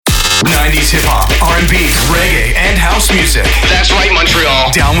90s hip-hop, R&B, reggae, and house music. That's right,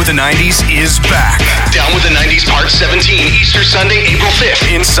 Montreal. Down with the 90s is back. Down with the 90s Part 17, Easter Sunday, April 5th.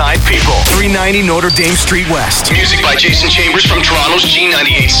 Inside People, 390 Notre Dame Street West. Music by Jason Chambers from Toronto's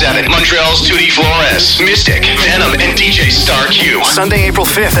G98.7. Montreal's Tutti Flores, Mystic, Venom, and DJ Star Q. Sunday, April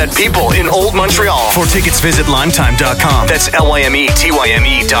 5th at People in Old Montreal. For tickets, visit limetime.com. That's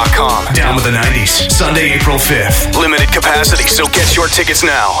LYMETYME.com. Down with the 90s, Sunday, April 5th. Limited capacity, so get your tickets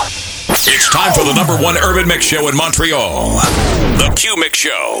now. It's time for the #1 urban mix show in Montreal. The Q Mix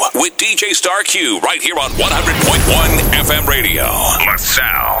Show with DJ Star Q right here on 100.1 FM radio.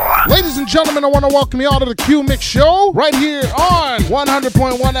 LaSalle. Ladies and gentlemen, I want to welcome you all to the Q Mix Show right here on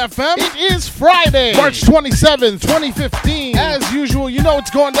 100.1 FM. It is Friday, March 27th, 2015. As usual, you know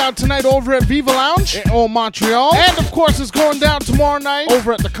it's going down tonight over at Viva Lounge in Old Montreal. And of course, it's going down tomorrow night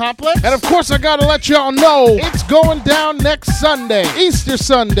over at the Complex. And of course, I got to let y'all know it's going down next Sunday, Easter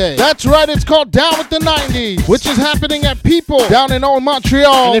Sunday. That's right, it's called Down with the 90s, which is happening at People down in Old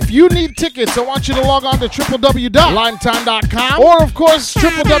Montreal. And if you need tickets, I want you to log on to www.limetime.com or, of course,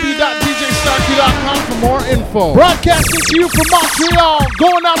 www.djstarq.com for more info. Broadcasting to you from Montreal,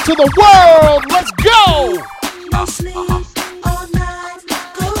 going out to the world. Let's go!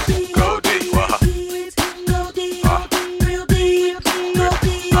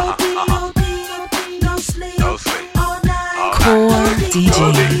 Core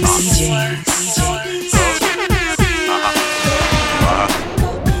DJs.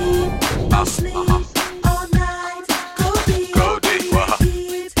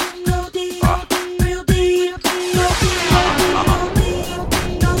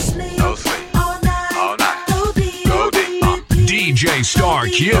 DJ Star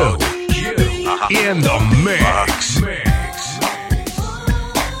Q in the mix.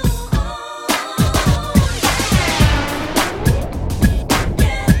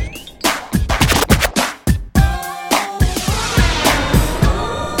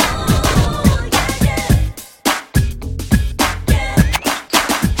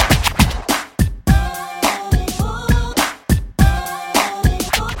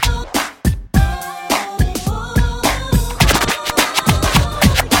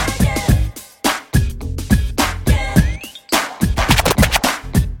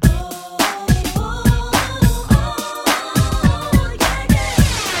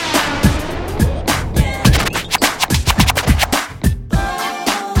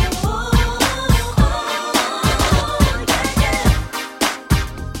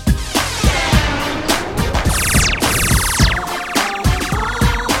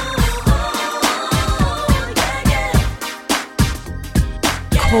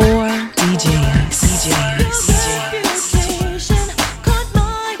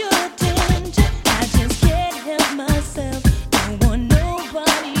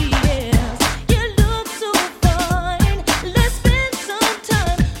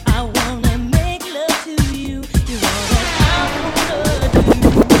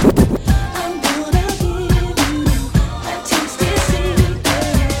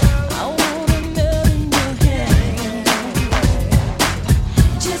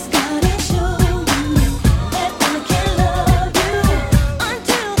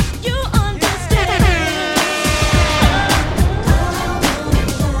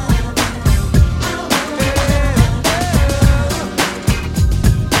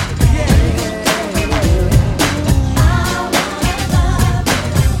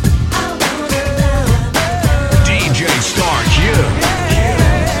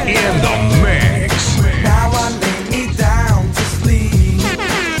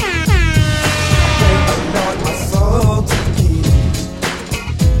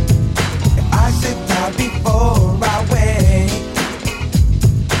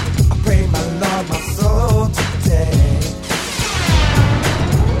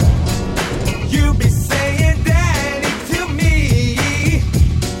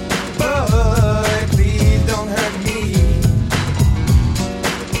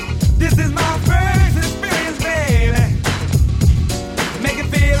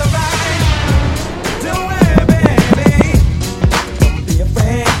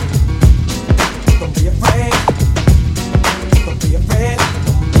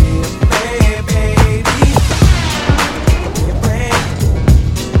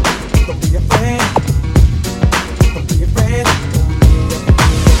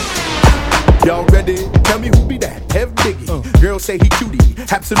 Say he cutie,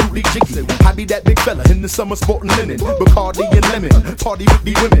 absolutely jiggy. I be that big fella in the summer sporting linen, Bacardi and lemon, party with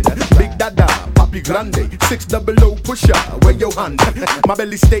the women. Big dada, papi grande, 600 pusher, where your hand? My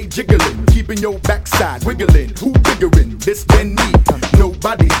belly stay jiggling, keeping your backside wiggling. Who biggerin'? This than me?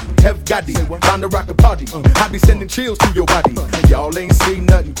 Nobody. Have Gotti, bound to rock a party. I be sending chills to your body. And y'all ain't seen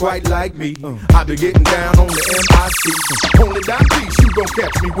nothing quite like me. I be getting down on the MIC. Only down piece you gon'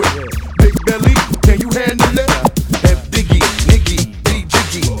 catch me with. Big belly, can you handle it? F Diggy, Nicky, D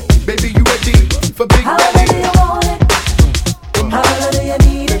Jiggy. Baby, you ready for big belly? How do you want it? How do you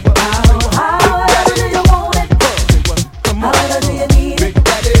need it? How do you want it? How do you need it?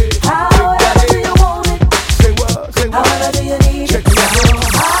 How do you want it? Say what? Say what? How do you need it? Check me out.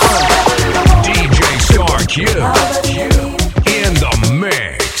 DJ Star Q in the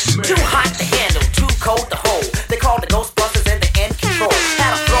mix. Too hot to handle, too cold to hold. They call the Ghostbusters and the end control.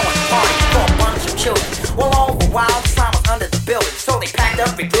 Had a throwing party for a bunch of children. Well, all the while, the sign was under the building. So they packed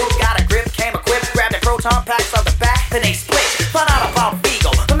up, regrouped, got a grip, came equipped, grabbed their proton packs on the back, then they split. Found out about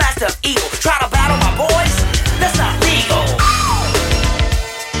Vigo, the master of evil. Try to battle my boys? That's not legal.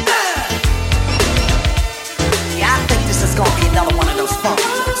 Yeah, I think this is gonna be another one of those funky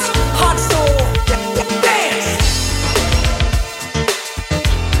ones. Hot soul, dance.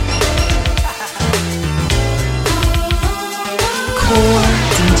 Core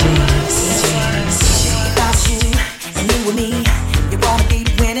DJs. About you and you and me, you wanna keep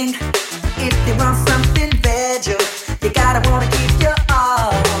winning. If you want something better, you gotta wanna keep your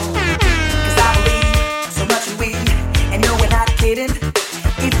all. 'Cause I believe so much in we, and no, we're not kidding.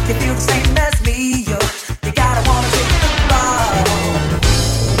 If you feel the same as me, you gotta wanna take the ball.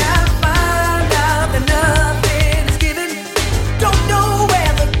 Now find out that nothing is given. Don't know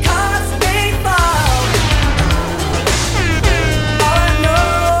where the cards may fall. All I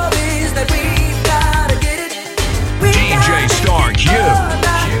know is that we've gotta get it. DJ Star Q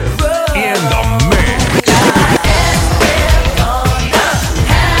in the mix.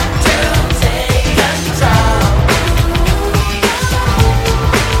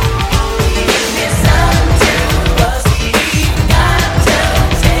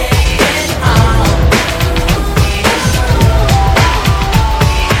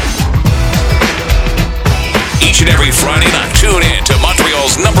 Each and every Friday night, tune in to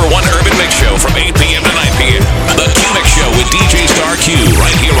Montreal's #1 urban mix show from 8 p.m. to 9 p.m. The Q Mix Show with DJ Star Q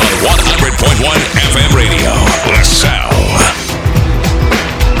right here on 100.1 FM radio. The Sound.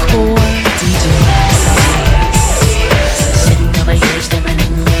 Core DJs. Sitting over here staring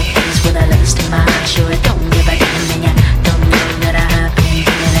in your face with a lust in my eyes. Sure, don't give a damn, and you don't know that I've been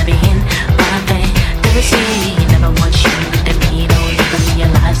doing everything one thing to the sea. Never want you to me, no, you can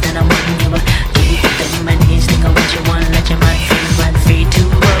realize that I'm wanting you. You put them in his think of what you want, let your mind run free to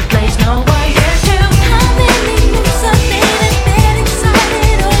a place no one gets to. I've been needing something and been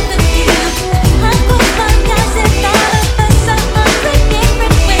excited over you. I close my eyes and thought of us a hundred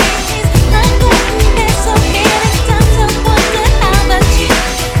different ways. I've gotten there so many times, I wonder how about you.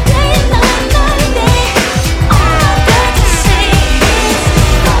 Day and night, night and day. All I've got to say is,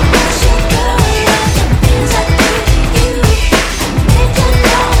 how much you girl love the things I do to you. I make you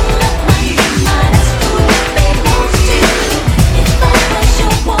know that my mind is who it belongs to. If I was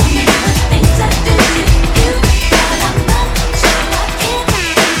your woman, the things I do to you, but I'm not, so I can't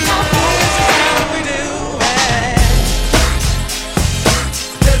think my words.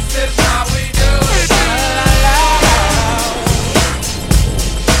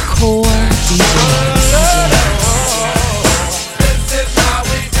 Core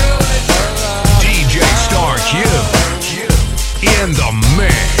DJ Star Q in the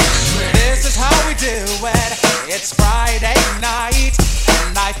mix. This is how we do it. It's Friday night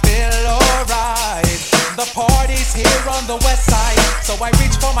and I feel alright. The party's here on the west side, so I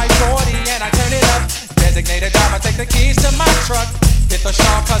reach for my 40 and I turn it up. Designated driver, take the keys to my truck. Hit the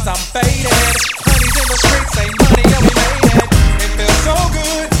shop cause I'm faded. Honey's in the streets, say money and we made it. It feels so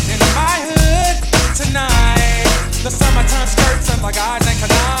good in my hood tonight. The summertime skirts and the guys ain't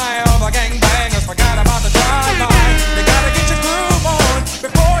canine. All the gangbangers forgot about the drive-by. You gotta get your groove on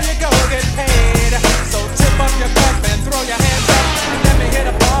before you go get paid. So tip up your cup and throw your hands up and let me hear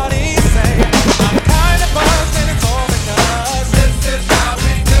the party say, I'm kinda buzzed and it's all because this is how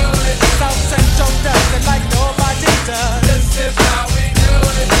we do it. South Central does it like nobody does. This is how we do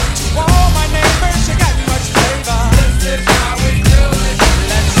it. To all my neighbors, you got much flavor. This is how we do it.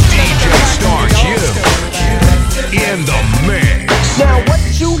 Let's DJ Star Q in the mix. Now what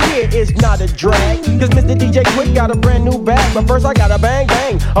you hear is not a drag, cause Mr. DJ Quick got a brand new bag. But first I got a bang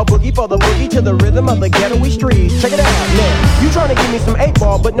bang, a boogie for the boogie to the rhythm of the ghetto streets. Check it out, now, you tryna give me some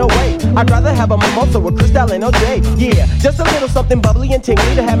 8-ball, but no way. I'd rather have a mimosa with Cristal and OJ. Yeah, just a little something bubbly and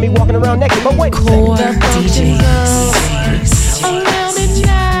tingly to have me walking around naked. But wait a Core second. DJs. Around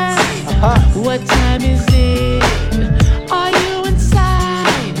midnight, what time is it? Are you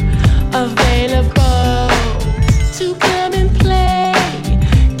inside? Available to come and play?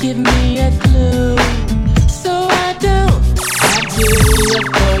 Give me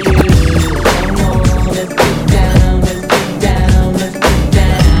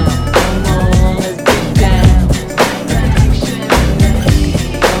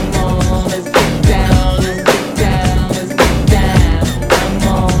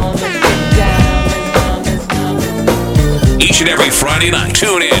Each and every Friday night,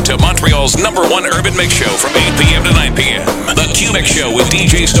 tune in to Montreal's #1 urban mix show from 8 p.m. to 9 p.m. The Q Mix Show with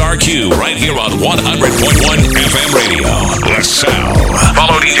DJ Star Q right here on 100.1 FM radio. Let's sell.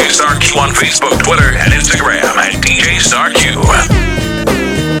 Follow DJ Star Q on Facebook, Twitter, and Instagram at DJ Star Q.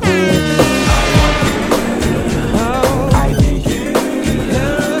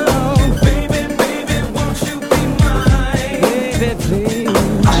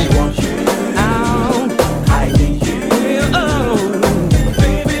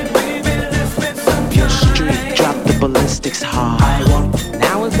 Ballistics high.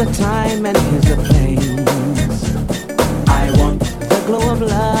 Now is the time and here's the place. I want the glow of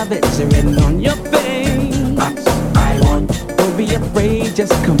love, it's written on your face. I want, don't be afraid,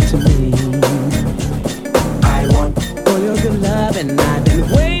 just come to me. I want for your good love and I've been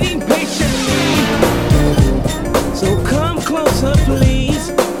waiting patiently. So come closer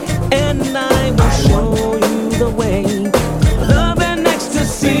please, and I will show you the way. Love and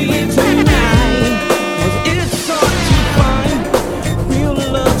ecstasy tonight.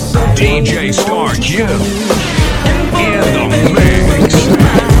 DJ Star Q in the mix.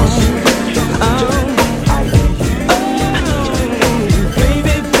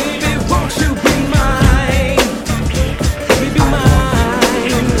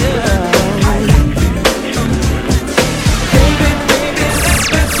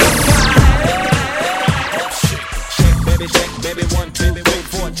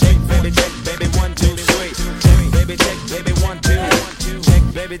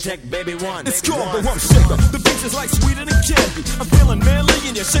 Baby, one. It's called the Rump Shaker. The beach is like sweeter than candy. I'm feeling manly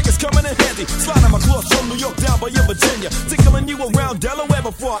and your shaker's coming in handy. Sliding my clothes from New York down by your Virginia. Tickling you around Delaware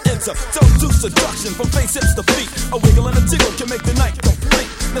before I enter. Don't do seduction from face hips to feet. A wiggle and a jiggle can make the night complete.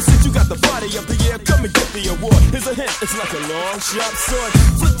 Now since you got the body of the year, come and get the award. Here's a hint, it's like a long sharp sword.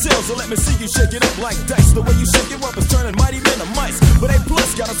 Flip tails and let me see you shake it up like dice. The way you shake it up is turning mighty men to mice. But A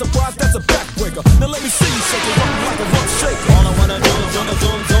plus got a surprise that's a backbreaker. Now let me see you shake it up like a Rump Shaker. All I wanna do is zoom,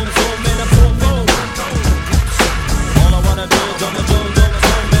 zoom, zoom, zoom, and a boom, boom. All I wanna do is zoom, zoom, zoom,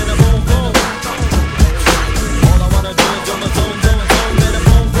 zoom, and a boom, boom. All I wanna do is zoom, zoom, zoom, zoom, and a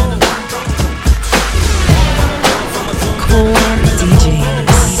boom, boom. Core DJs.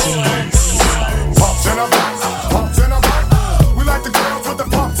 Pumps in a box, pumps in a box. We like the girls with the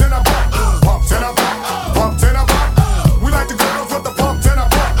pumps in a box. Pumps in a box, pumps in a box. We like the girls with the pumps in a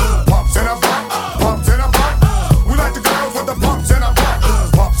box. Pumps in a box, pumps in a box. We like the girls with the pumps in a box.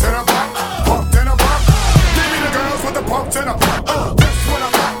 Pumps in a box, pumps in a box. Give me the girls with the pumps in a box. That's when I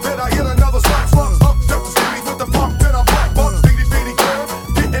pop, then I hit another slap. Up, jump the skinny with the pump in a box. Bump, bitty, bitty girl,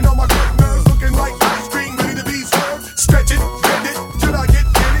 getting on my good nerves, looking like ice cream, ready to be served. Stretch it, bend it, till I get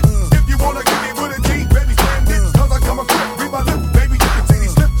in it. If you wanna give me with a G, baby, stand it. 'Cause I come a grip, read my lips, baby, you can see me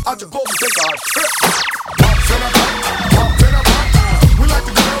slip out your clothes and take a trip. Pumps in a box, pumps in a box. We like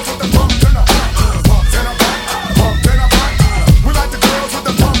the girls with the pumps in a box. Pumps in a box, pumps in a box. We like the girls with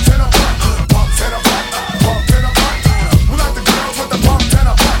the pumps in a box. Pumps in a box, pumps in a box. We like the girls with the pumps in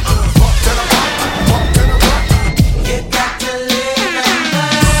a box. Pumps in a box, pumps in a box. You got to live and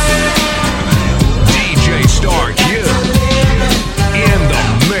DJ Star Q in the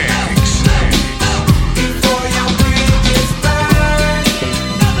mix. before your bridges burn.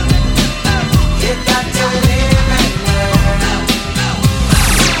 You got to live and learn.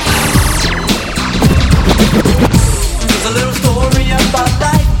 There's a little story about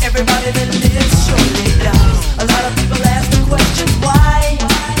life. Everybody that lives surely dies. A lot of people ask the question why.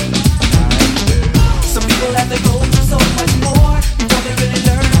 Some people have to go through so much more before they really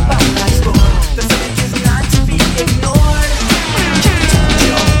learn about life's score. The subject is not to be ignored.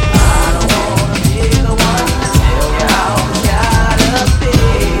 I don't wanna be the one to tell you how it's gotta be.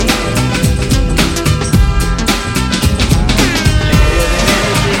 Living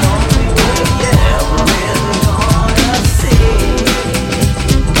is the only way you're ever really gonna see.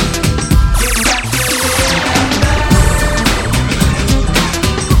 You got to live and learn.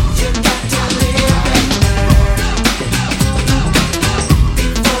 You got to live and learn.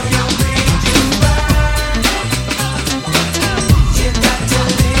 Before your bridges burn. You got to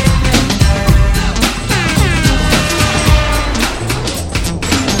live and learn.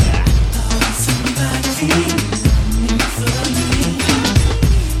 Somebody for me,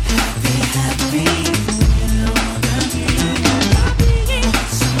 happy,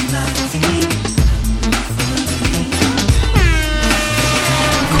 somebody for me.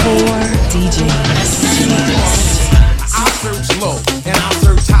 Core DJs. I search low and I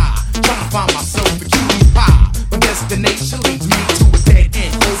search high, trying to find myself a cutie pie. My destination leads me to a dead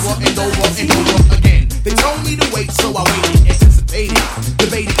end, over and over and over again. They told me to wait, so I waited, anticipated,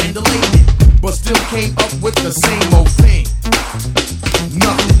 debated and delayed it, but still came up with the same old thing.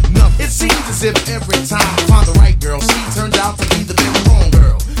 if every time I find the right girl, she turns out to be the very wrong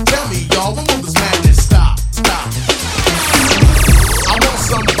girl. Tell me, y'all, when will this madness stop? Stop. I want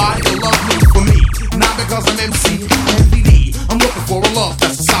somebody to love me for me, not because I'm MC and PD. I'm looking for a love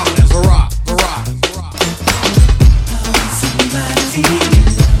that's as solid as a rock, a rock, a rock.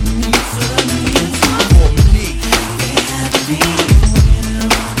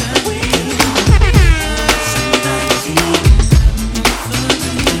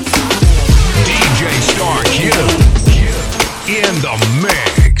 DJ Star Q in the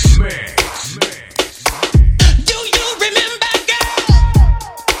mix. Do you remember, girl?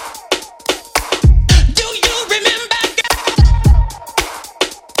 Do you remember, girl?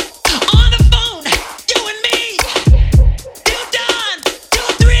 On the phone, you and me. You done, 2,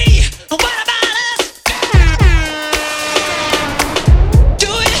 3. What about us?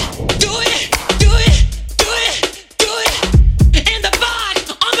 Do it, do it, do it, do it, do it. In the bar,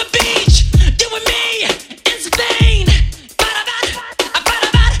 on the beach, you and me. In Spain.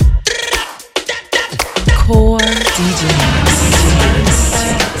 Core DJs.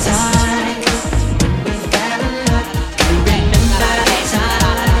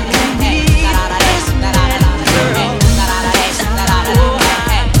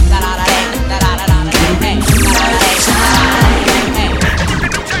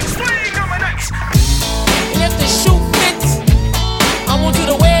 And if the shoe fits, I want you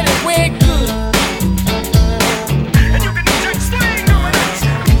to wear it good. And you can take swing on my next.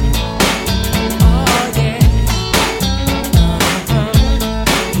 Oh yeah.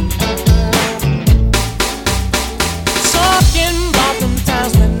 Talking about them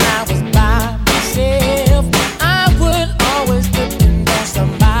times when I was by myself, I would always depend on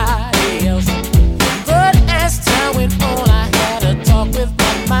somebody else. But as time went on, I had to talk with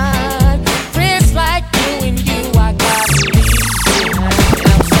my mind. Friends like you and you, I got to leave behind.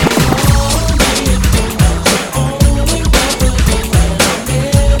 I'm saying,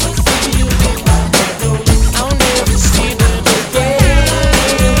 I'll never see them again.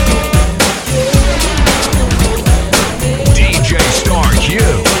 DJ Star Q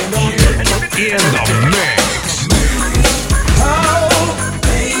in the mix.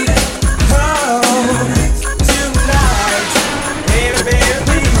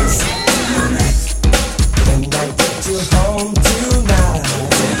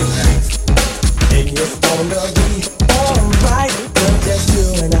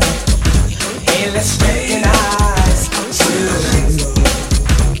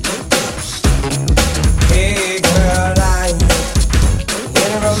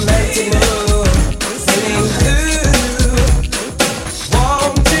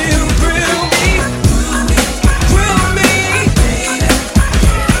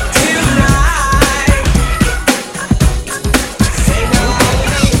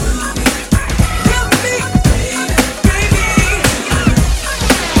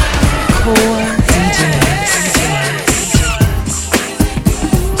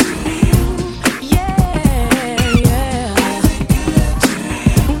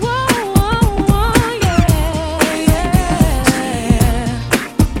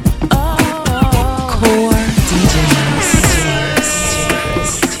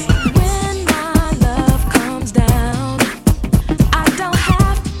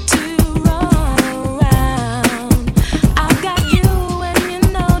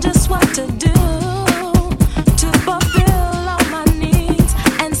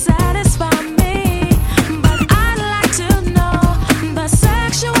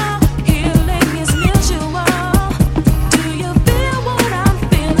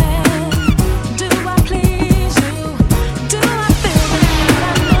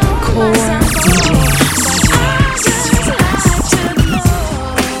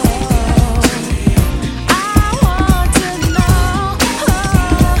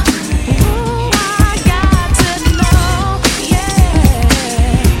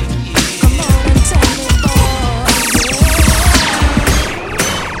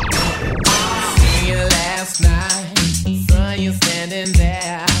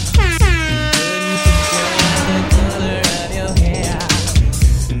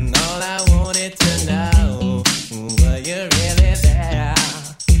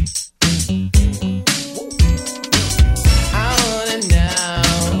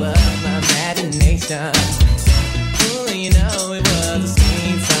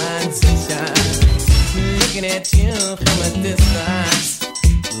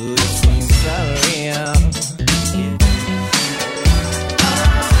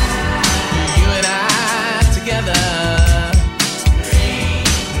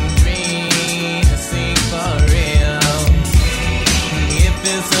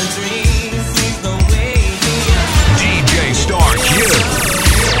 Dreams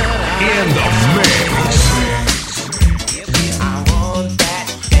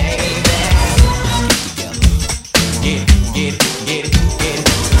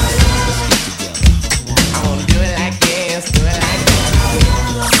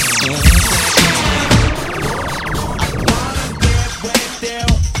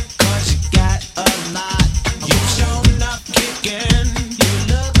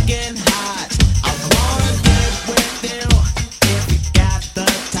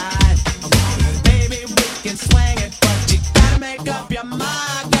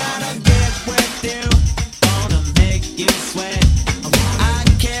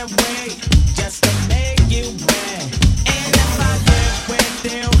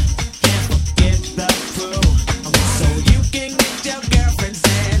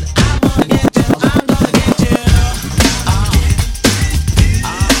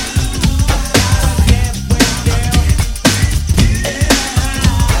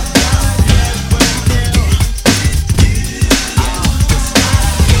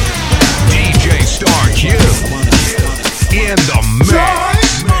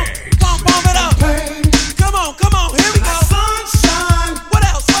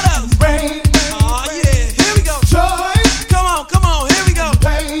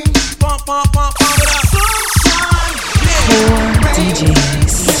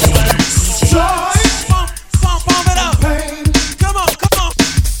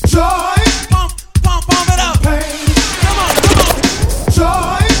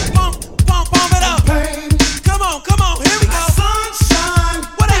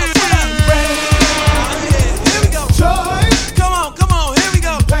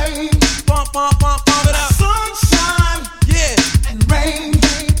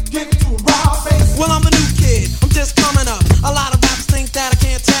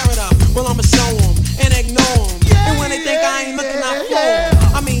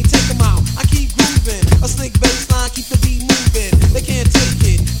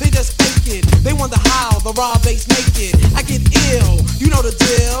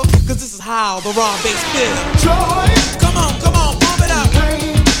how the raw bass feels. Joy. Come on, pump it up.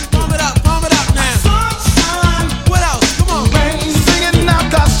 Pump it up now. Sunshine. What else? Come on. Rain. Singing out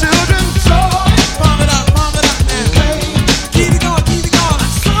God's children. Joy. Pump it up now. Rain. Keep it going.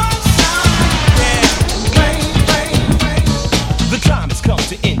 Sunshine. Yeah. Rain. The time has come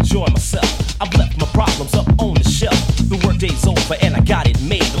to enjoy myself. I've left my problems up on the shelf. The workday's over and I got it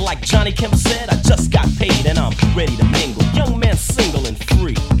made. Like Johnny Kemp said, I just got paid and I'm ready to mingle. Young man, single and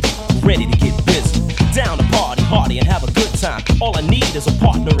free, ready to get busy. Down to party and have a good time. All I need is a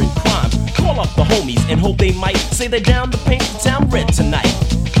partner in crime. Call up the homies and hope they might say they're down to paint the town red tonight.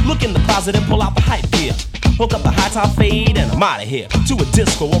 Look in the closet and pull out the hype gear. Hook up the high top fade and I'm out of here. To a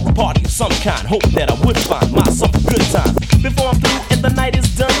disco or a party of some kind. Hope that I would find myself a good time. Before I'm through and the night is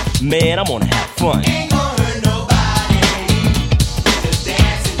done, man, I'm gonna have fun. Ain't gonna hurt nobody. Just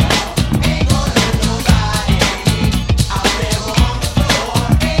dancing, y'all. Ain't gonna hurt nobody. Out there on the floor.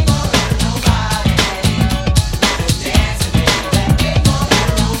 Ain't gonna hurt nobody. Just dancing, baby. Ain't gonna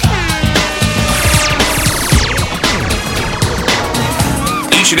hurt nobody.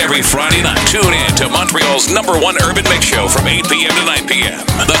 Each and every Friday night, tune in to Montreal's #1 urban mix show from 8 p.m. to 9 p.m.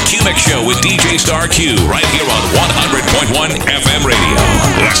 The Q Mix Show with DJ Star Q right here on 100.1 FM radio.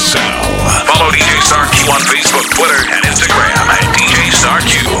 Let's settle. Follow DJ Star Q on Facebook, Twitter, and Instagram at DJ Star Q.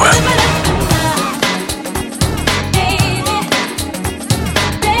 I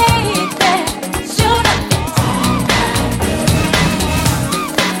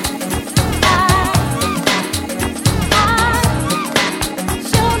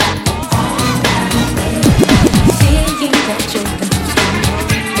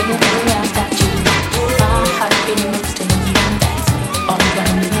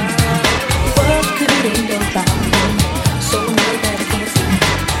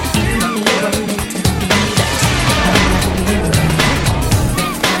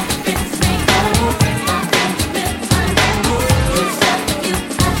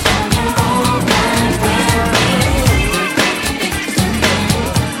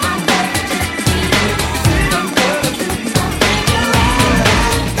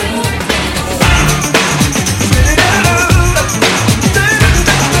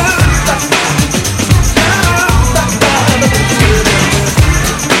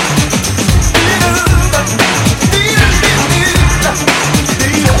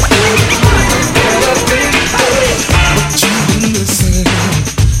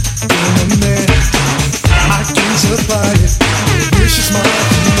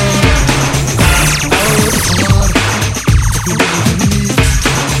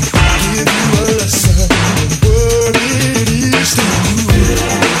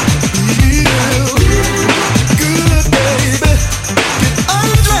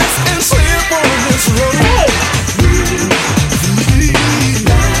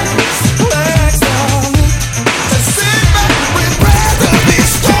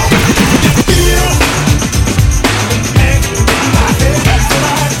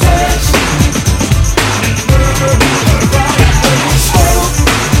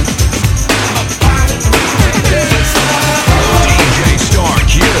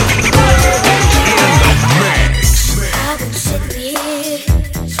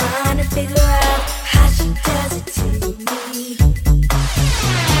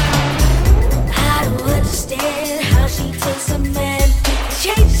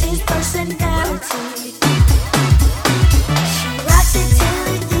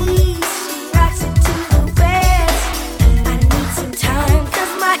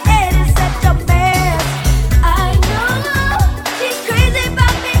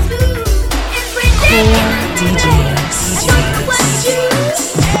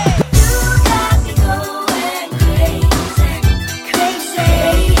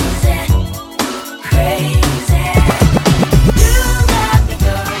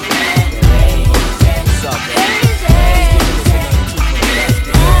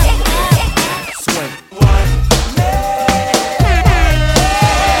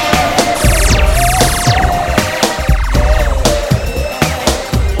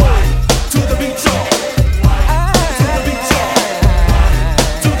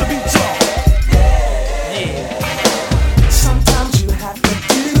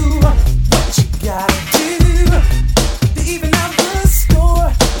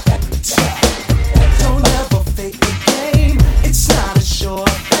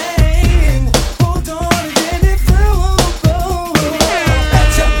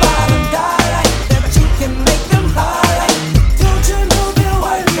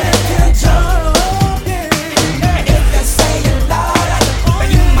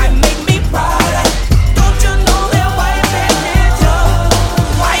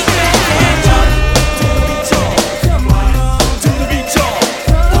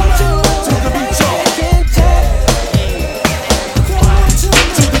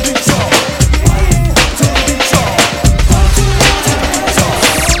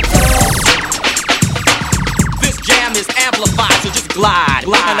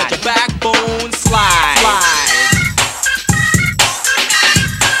Let your backbone slide.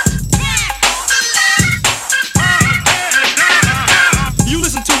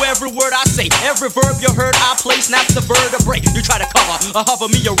 Every word I say, every verb you heard I play, snaps the vertebrae. You try to cover, hover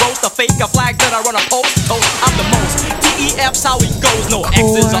me, a roast, a fake, a flag that I run a post. I'm the most. DEF's how it goes. No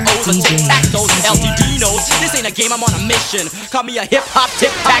X's or O's or tic-tac-toes. LTD knows this ain't a game, I'm on a mission. Call me a hip-hop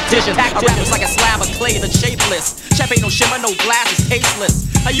tic-tactician. I rap just like a slab of clay that's shapeless. Chef ain't no shimmer, no glass is tasteless.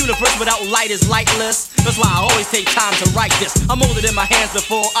 A universe without light is lightless. That's why I always take time to write this. I mold it in my hands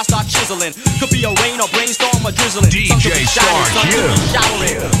before I start chiseling. Could be a rain or brainstorm or drizzling. DJ Stark,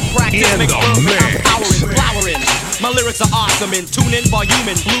 showering. Practice makes perfect. I'm powering, flowering. My lyrics are awesome and tuning,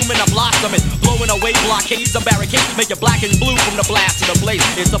 voluming, blooming, I'm blossoming, blowing away blockades and barricades. Make you black and blue from the blast to the blaze.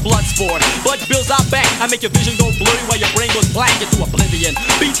 It's a blood sport. Blood builds out back. I make your vision go blurry while your brain goes blank into oblivion.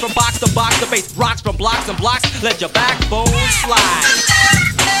 Beats from box to box, the bass rocks from blocks and blocks. Let your backbone slide.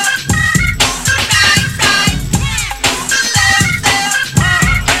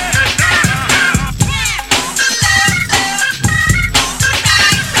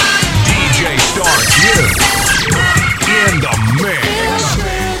 In the mix.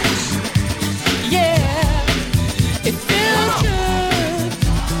 Yeah, it feels good.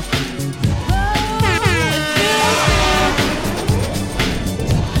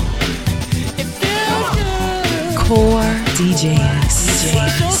 It feels good. Core DJs.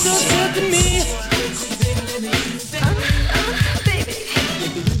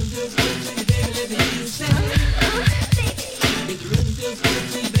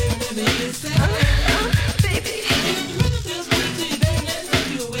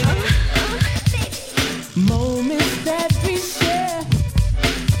 Moments that we share,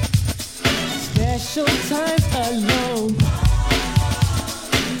 special times alone,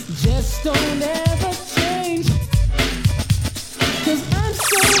 just don't ever change. 'Cause I'm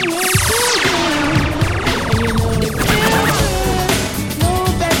so into you, and you know it feels good. Know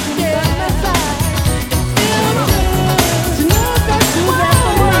that you're by my side. It feels good to know that you're right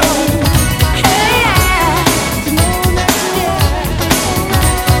for me. Hey, yeah, to know that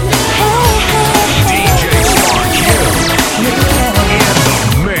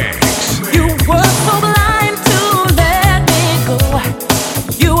You were so blind to let me go.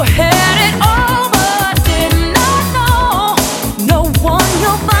 You had it all but did not know. No one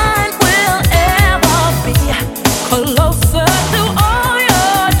you'll find will ever be closer to all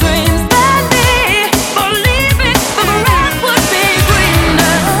your dreams than me. Believing the grass would be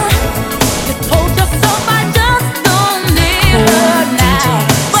greener. You told yourself I just don't need her now.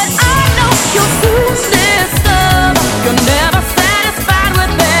 But I know you'll soon discover you're never satisfied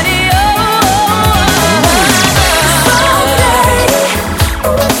with any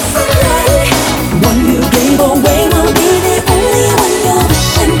one you gave away will be the only one you're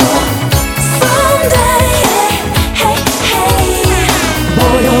wishing for. Someday, hey, hey,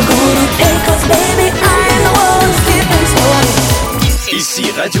 boy, you're gonna pay 'cause baby, I'm the one keeping score. Ici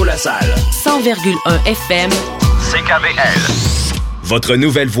Radio La Salle. 100,1 FM. CKVL. Votre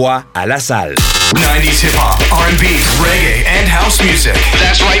nouvelle voix à La Salle. 90s hip-hop, R&B, reggae, and house music.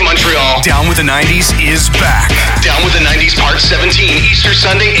 That's right, Montreal. Down with the 90s is back. Down with the 90s Part 17, Easter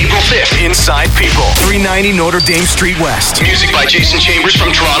Sunday, April 5th. Inside People, 390 Notre Dame Street West. Music by Jason Chambers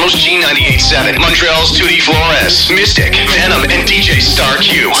from Toronto's G98.7. Montreal's Tutti Flores, Mystic, Venom, and DJ Star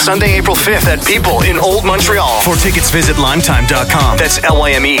Q. Sunday, April 5th at People in Old Montreal. For tickets, visit limetime.com. That's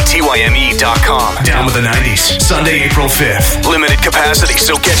LYMETYME.com. Down with the 90s. Sunday, April 5th. Limited capacity,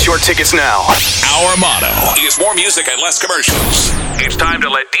 so get your tickets now. Our motto is more music and less commercials. It's time to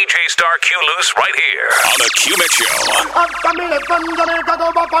let DJ Star Q loose right here on the Q Mix Show.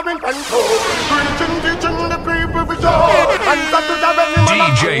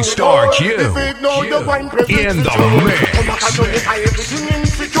 DJ Star Q in the mix.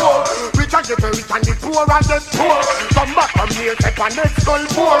 Rich and the rich and the poor and the poor. Come back from here, step on the skull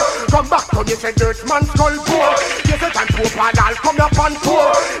poor. Come back from here, say dirt man skull poor. Yes, it and poor pan, I'll come up and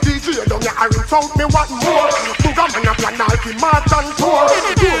poor. DJ down here, I reach out me what more. Booga man a plan, I'll be march and tour.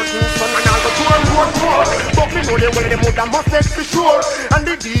 Tour things fun and I'll go tour more. But me know they well, them would have must make for sure. And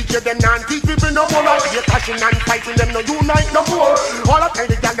the DJ, them non-teach people no more. Like they clashing and fighting, them no unite no more. All I tell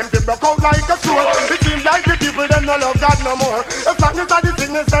the girl, them they broke out like a sword. It seems like the people, them no love God no more. As long as I the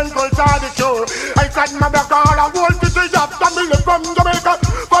sickness and culture the cure. I said my back all I want to see up. Family from Jamaica,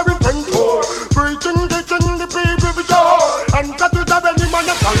 foreign friend tour. Preaching, teaching the people for sure. And that is have any man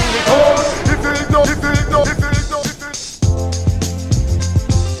that's on the door. If it no, if it no, if it no, if it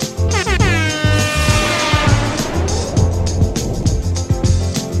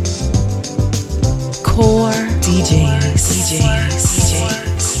Core DJs.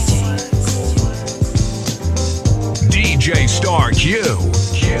 Star Q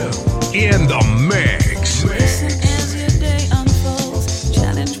in the mix. As your day unfolds,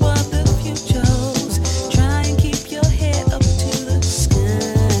 challenge what the future holds. Try and keep your head up to the sky.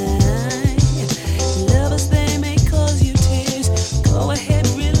 Lovers, they may cause you tears. Go ahead,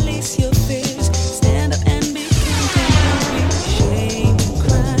 release your fears. Stand up and be counted. Don't be ashamed to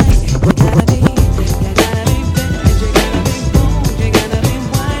cry. You gotta be better. You gotta be bold. You gotta be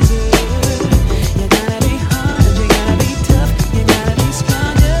wiser. You gotta be hard. You gotta be tough. You gotta be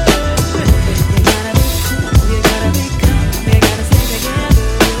stronger. You gotta be cool. You gotta be calm. You gotta stay together.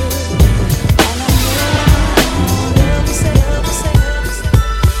 All I know, love will say, love will say, love will say.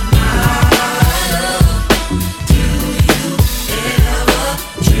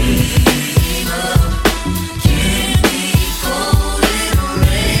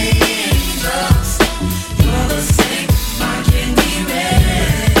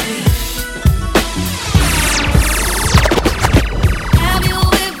 Have you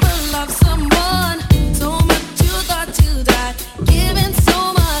ever loved someone so much you thought to die? Giving so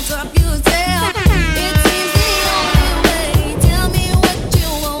much up, you tell. It seems the only way. Tell me what you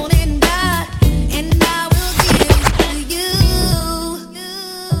want and I will give to you.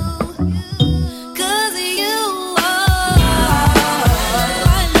 'Cause you are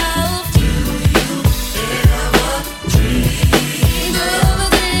my love. Do you ever dream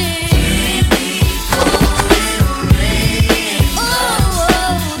of everything?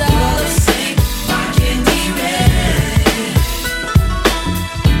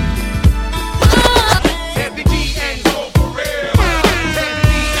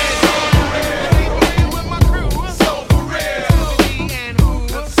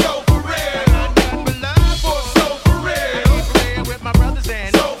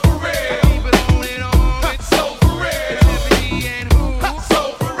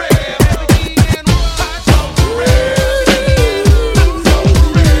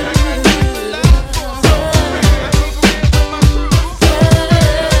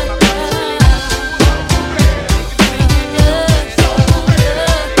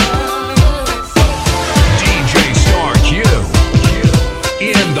 DJ Star Q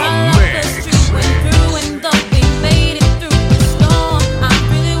in the mix. Through and though we made it through the storm, I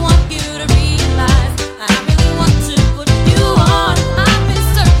really want you to realize I really want to put you on. I've been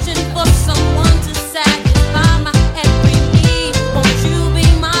searching for someone to satisfy my every need. Won't you be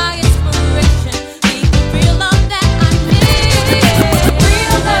my inspiration? Be the real love that I need.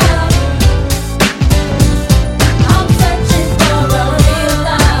 Real love. I'm searching for a real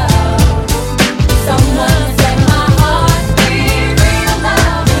love. Someone to set my heart free. Real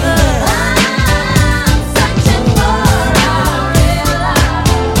love. I'm searching for a real love.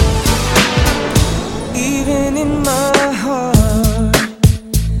 Even in my heart,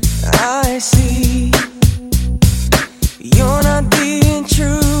 I see you're not being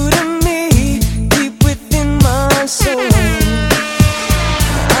true to me. Deep within my soul,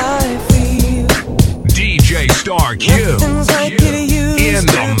 I feel DJ Star Q nothing's like it used in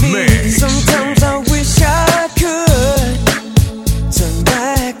to the be. mix. Sometimes I wish I could turn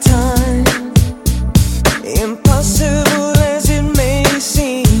back time. Impossible as it may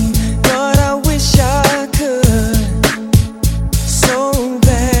seem, but I wish I could so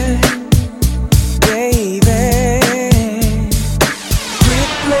bad, baby. Quit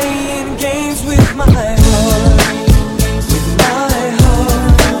playing games with my heart, with my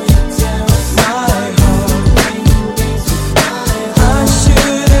heart, my heart. I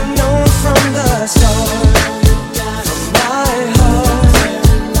should have known from the start. From my heart,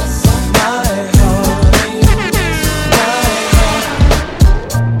 my heart,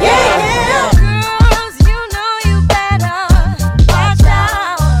 Girls, you know you better watch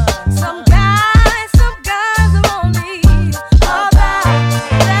out. Some guys are only about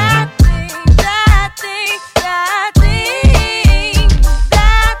that thing, that thing, that thing,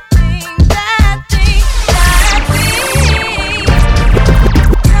 that thing, that thing, that thing.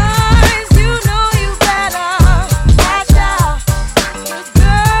 Guys, you know you better watch out. 'Cause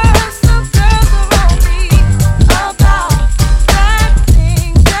girls, some girls are only about that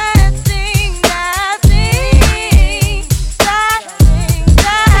thing, that thing, that thing, that thing,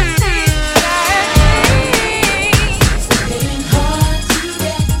 that thing,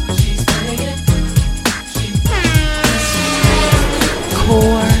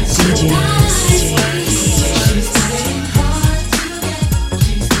 Core DJs.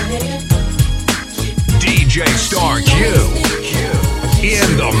 DJ Star Q in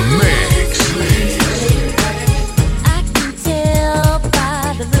the mix. I can tell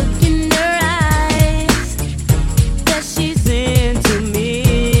by the look in her eyes that she's into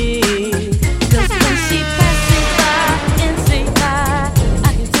me. 'Cause when she passes by and sings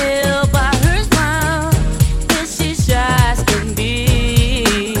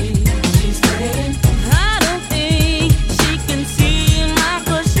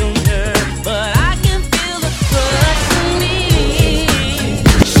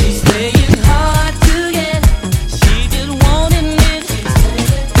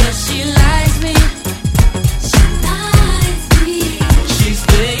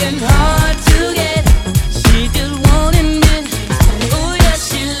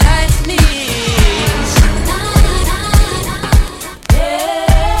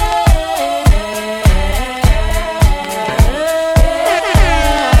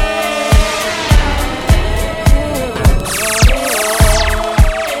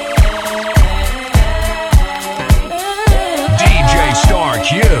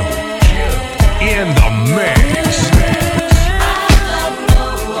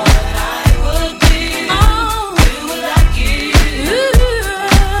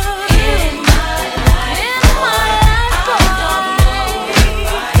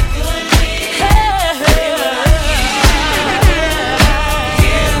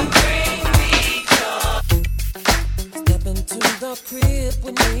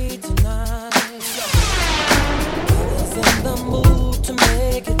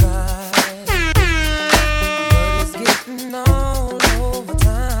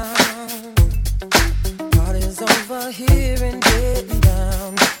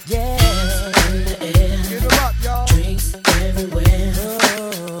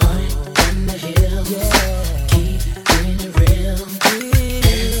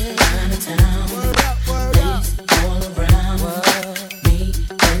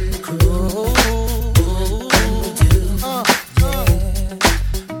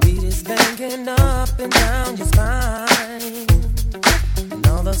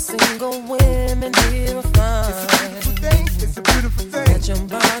single women here will find. It's a beautiful thing. Let your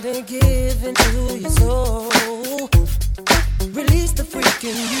body give into your soul. Release the freak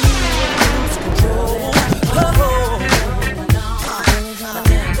in you and lose control. Oh.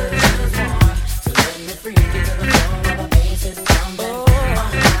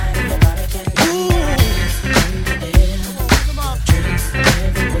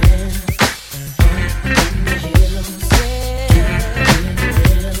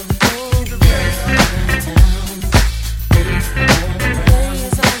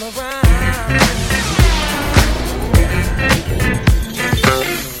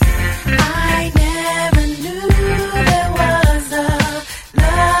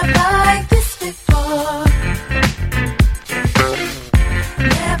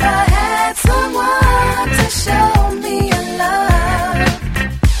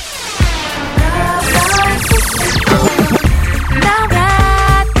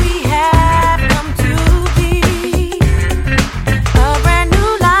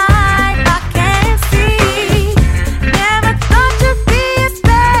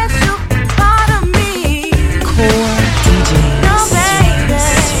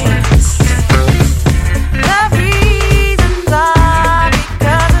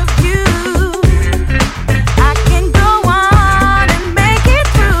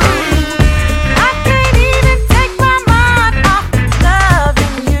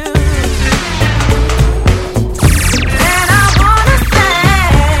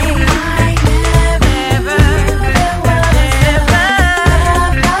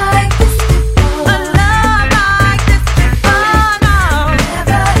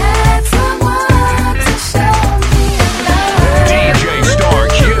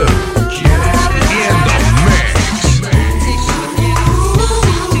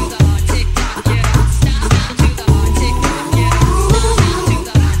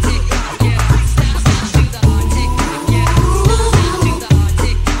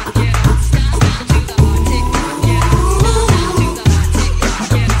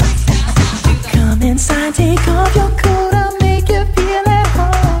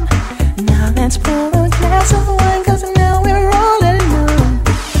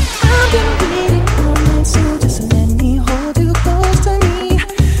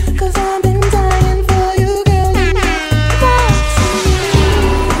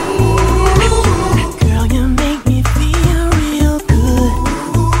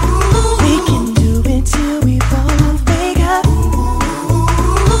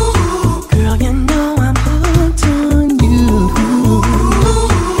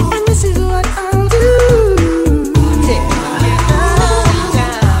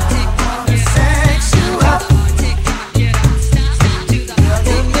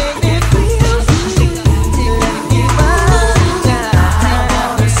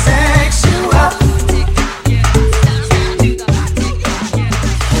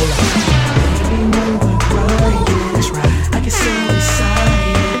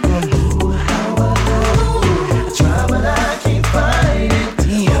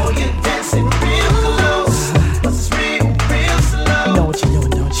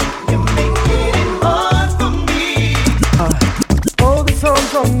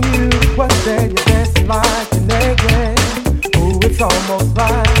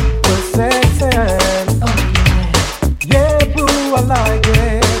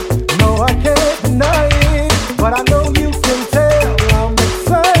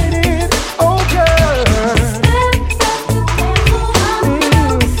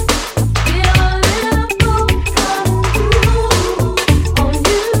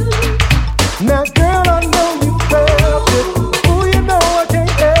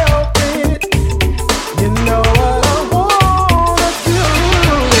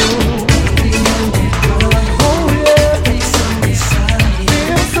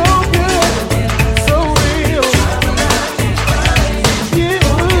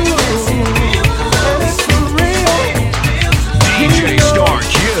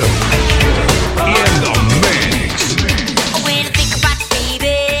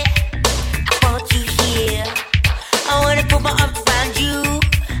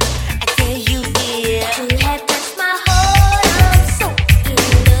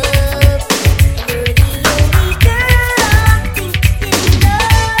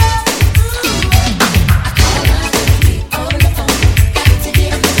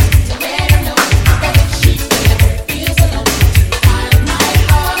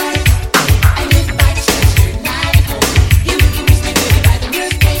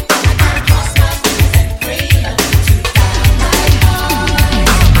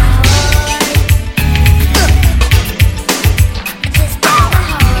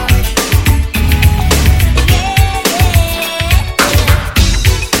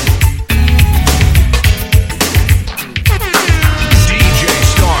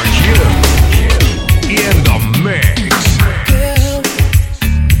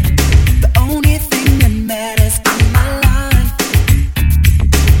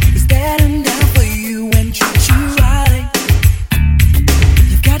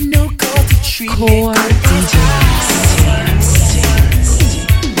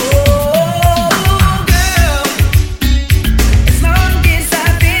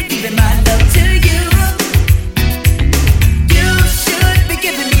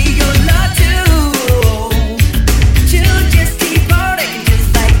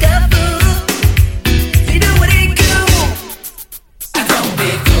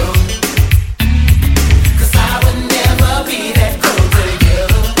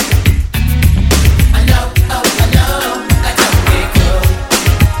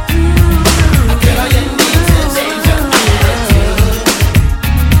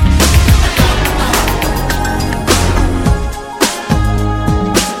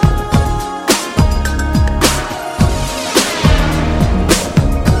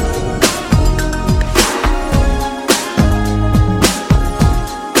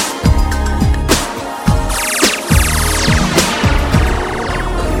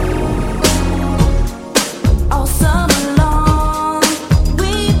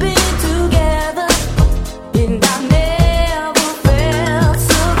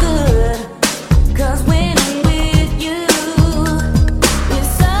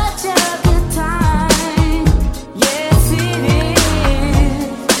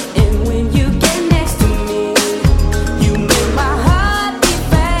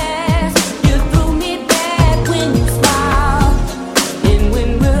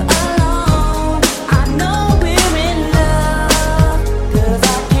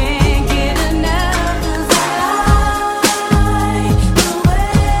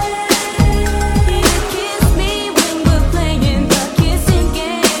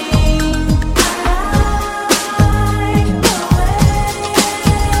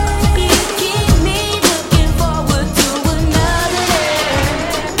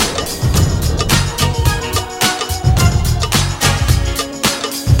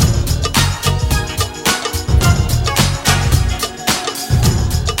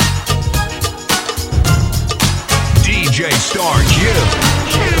 Star Q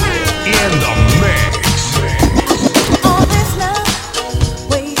in the mix. All this love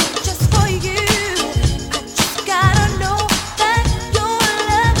waiting just for you. I just gotta know that your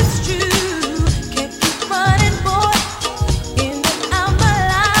love is true. Can't keep running, boy, in and out my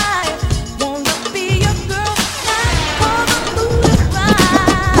life. Wanna be your girl, not for the food is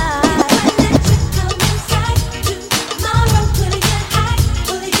right. When did you come inside? Tomorrow, will you get high?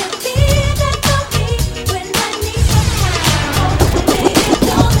 Will you be there for me when I need some help? Oh, baby,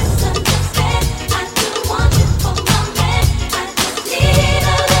 don't misunderstand. I do want you for my man. I just need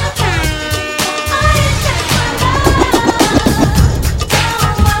a little time before I invest my love. Don't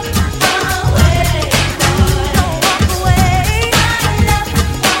walk away, don't walk away. My love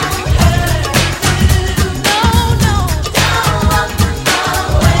won't hurt you. No, no, don't walk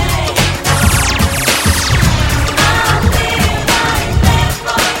away. I'll be right there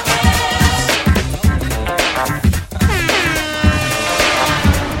for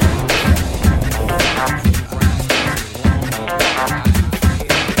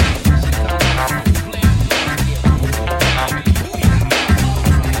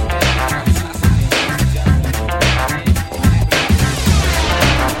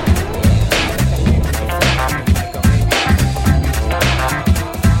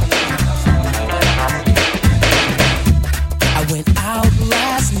I went out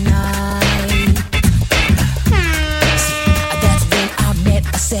last night. That's when I met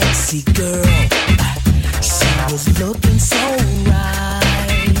a sexy girl. She was looking so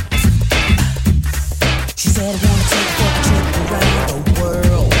right. She said, I wanna take a trip around the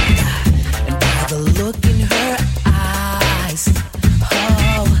world. And by the look in her eyes,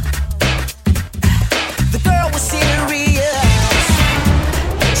 oh, the girl was serious.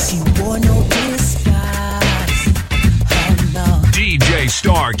 She wore no disguise. Oh no. DJ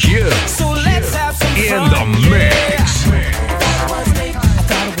Star Q So let's have some in fun. the mix. I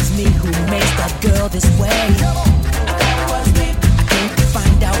thought it was me who makes that girl this way. I came to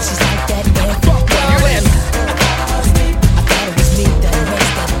find out she's like that everywhere. I thought it was me that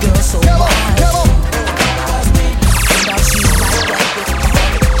makes that girl so wild. Found out she's like that with all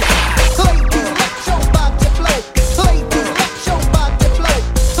the guys. Ladies, let your body flow. Ladies, let your body flow.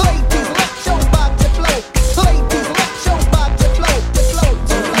 Ladies, let your body flow. Ladies, let your body flow.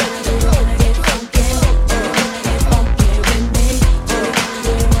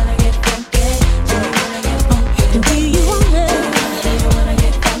 Do you wanna? Do you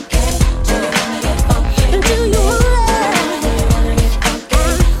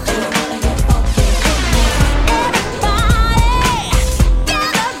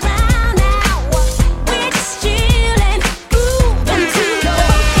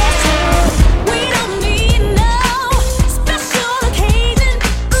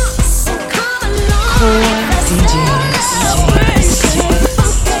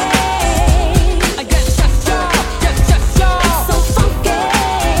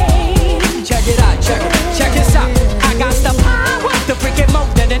Check it out, check this out. I got the power to freak it more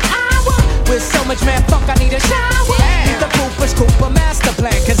than an hour. With so much man funk, I need a shower. The Cooper's Cooper master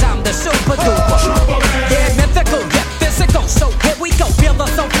plan, cause I'm the super duper. Yeah, mythical, yeah, physical. So here we go. Feel the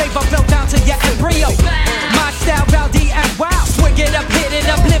soul flavor flow down to your embryo. My style, rowdy and wild. Swing it up, hit it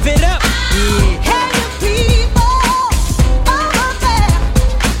up, live it up. Yeah.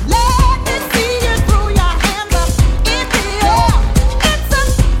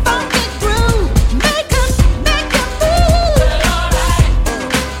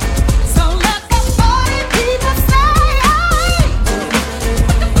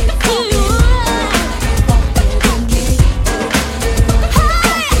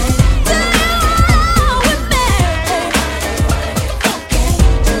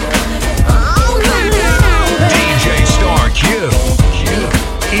 DJ Star Q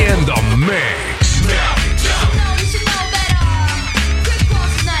in the mix.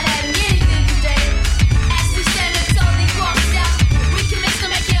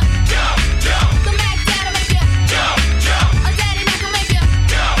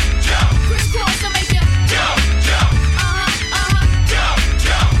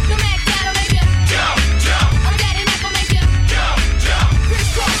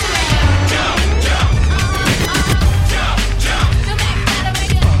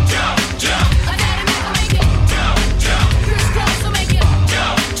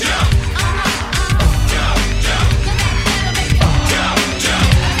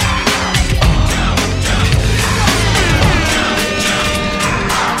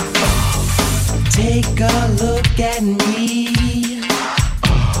 Take a look at me.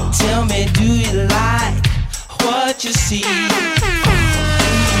 Tell me, do you like what you see? Do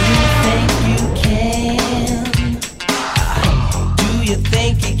you think you can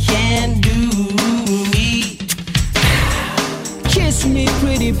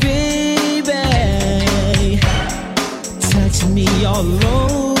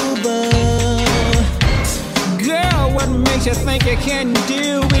things you think you can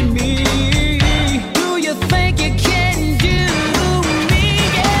do with me? Do you think you can do me?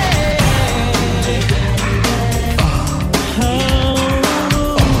 Yeah.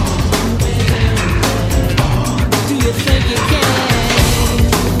 Do you think you can?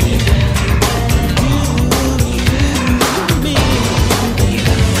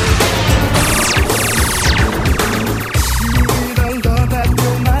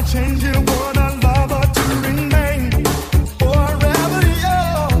 Change you, want a lover to remain forever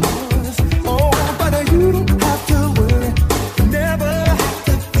yours. Oh, but you don't have to worry, never have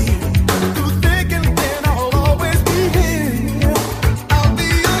to fear. Through thick and thin, I'll always be here. I'll be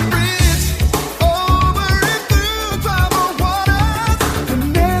your bridge over and through troubled waters. You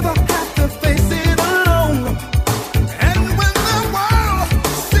never have to face it alone. And when the world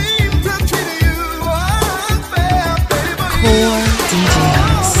seems to treat you unfair, baby, Core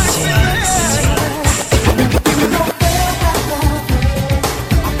DJs.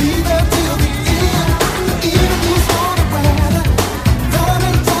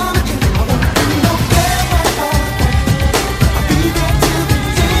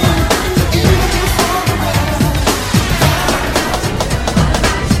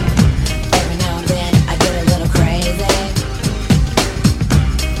 Every now and then I get a little crazy.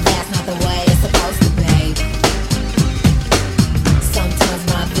 That's not the way it's supposed to be. Sometimes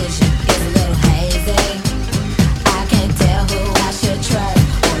my vision is a little hazy. I can't tell who I should trust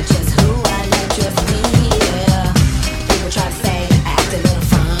or just who I let trust me. Yeah. People try to say I act a little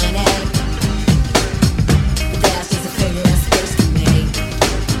funny, but that's just a figure of speech to me.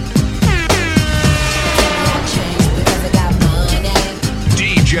 Tell me I changed because I got money.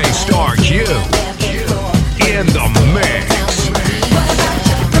 DJ Star Q in the mix.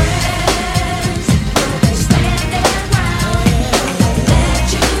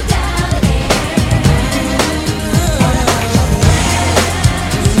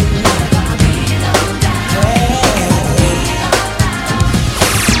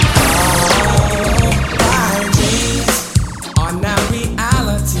 Are now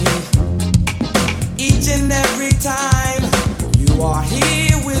reality. Each and every time you are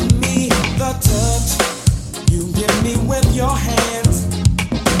here with me, the touch you give me with your hands.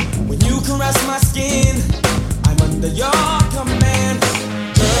 When you caress my skin, I'm under your command.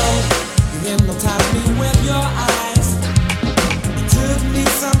 Girl, you hypnotize me with your eyes. It took me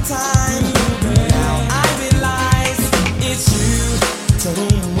some time, now I realize it's you to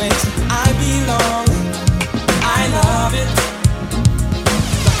whom which I belong. I love it.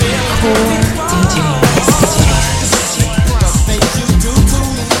 The feeling the things you do to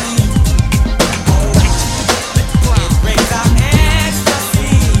me. It brings out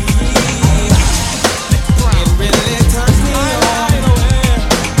ecstasy. It really turns me on.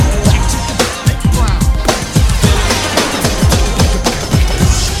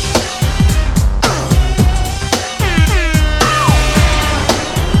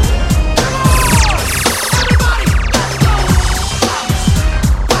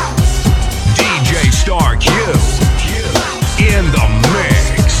 DJ Star Q in the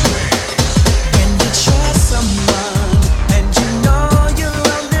mix. When you trust someone and you know you're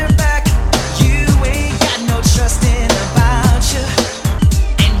on their back, you ain't got no trusting about you.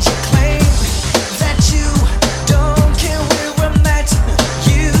 And you claim that you don't care where we're at.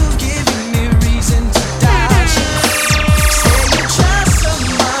 You've given me reason to doubt you. Say you trust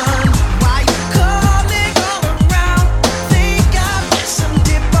someone, why you calling all around? Think I've got some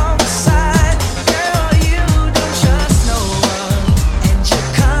dip on the side. Girl, you don't trust no one, and you're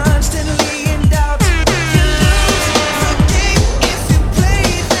constantly in doubt. You lose the game if you play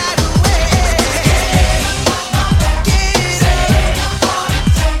that way.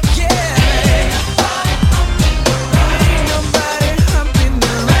 Ain't nobody humping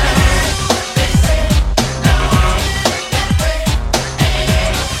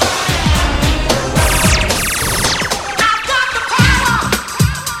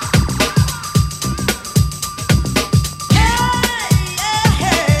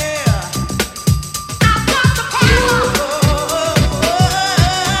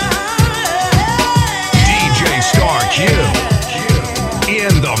DJ Star Q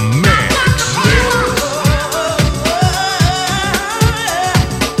in the mix.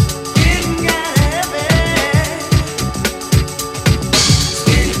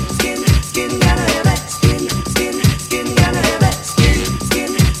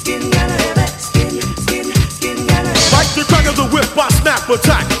 Like the crack of the whip, I snap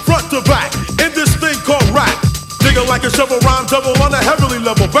attack, front to back, in this thing called rap. Nigga like a shovel rhyme double on a heavenly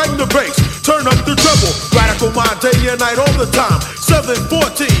level. Bang the bass, turn up the treble. Radical mind day and night all the time.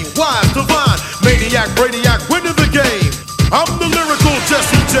 714, wise, divine, maniac, brainiac, winning the game.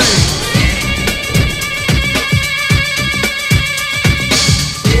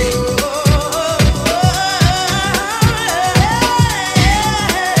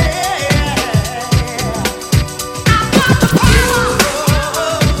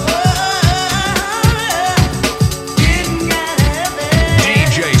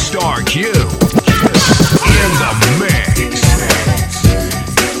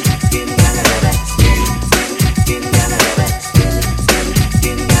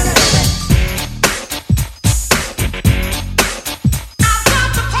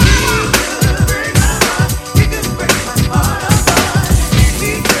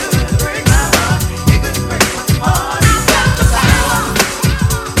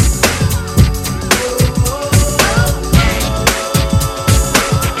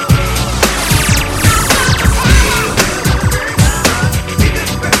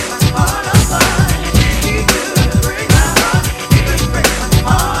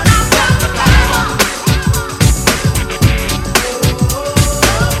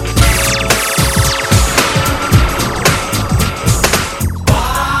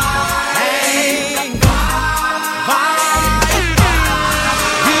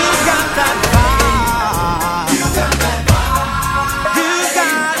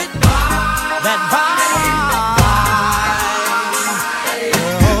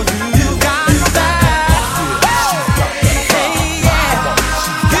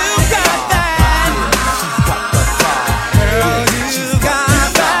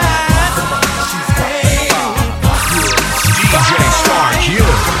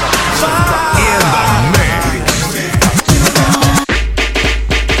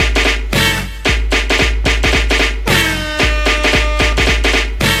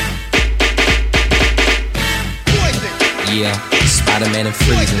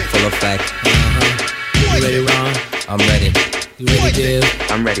 in full effect. You ready, Ron? I'm ready. You ready, Dale?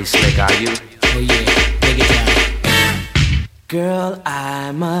 I'm ready, Slick, are you? Oh yeah, take it down. Girl,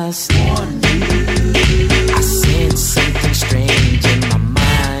 I must warn you, I sense something strange in my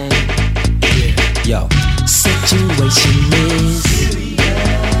mind. Yo, situation is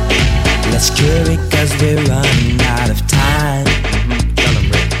let's cure it cause we're running out of time. Tell him,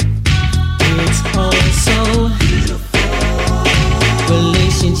 Rick. It's all so beautiful.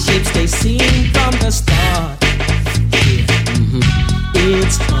 Relationships they seem from the start.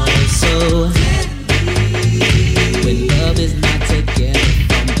 It's all so when love is not together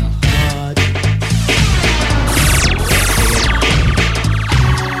from the heart.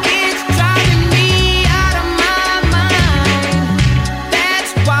 It's driving me out of my mind.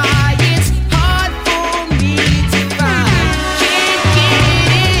 That's why it's hard for me to find. Can't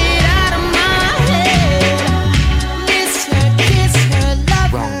get it out of my head. Miss her,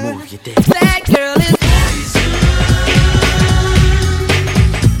 love Wrong her. move, you did. That girl is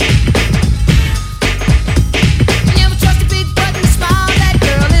never trust a big button smile. That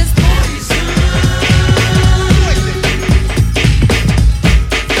girl is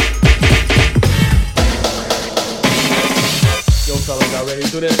Yo, fellas, y'all ready to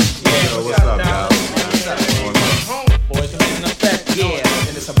do this? Yeah, Yo, what's up, y'all? Boys are making effect. Yeah,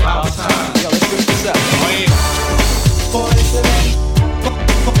 and it's about time. Yo, let's rip this up.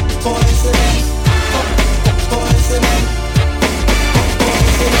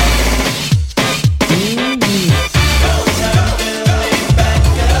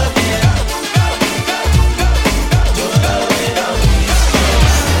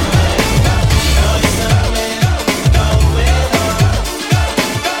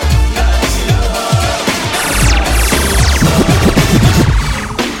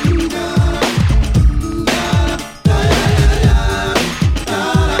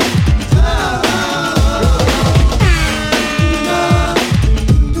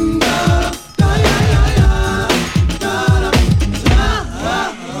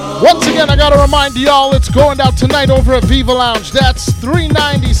 Once again, I gotta remind y'all, it's going down tonight over at Viva Lounge. That's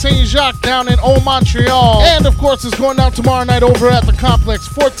 390 Saint Jacques down in Old Montreal. And of course, it's going down tomorrow night over at the Complex,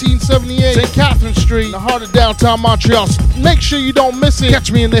 1478 St. Catherine Street, in the heart of downtown Montreal. So make sure you don't miss it.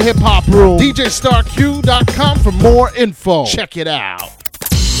 Catch me in the hip hop room. DJStarQ.com for more info. Check it out.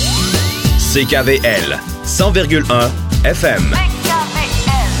 CKVL 100,1 FM.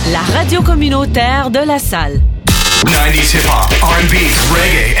 La radio communautaire de la salle. 90s hip-hop, R&B,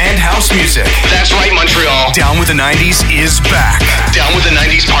 reggae, and house music. That's right, Montreal. Down with the 90s is back. Down with the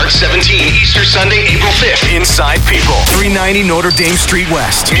 90s Part 17, Easter Sunday, April 5th. Inside People, 390 Notre Dame Street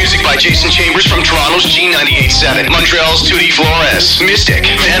West. Music by Jason Chambers from Toronto's G98.7. Montreal's Tutti Flores, Mystic,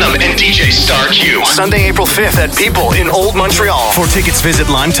 Venom, and DJ Star Q. Sunday, April 5th at People in Old Montreal. For tickets, visit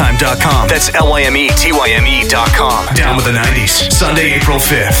limetime.com. That's LYMETYME.com. Down with the 90s, Sunday, April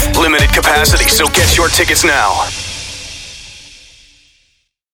 5th. Limited capacity, so get your tickets now.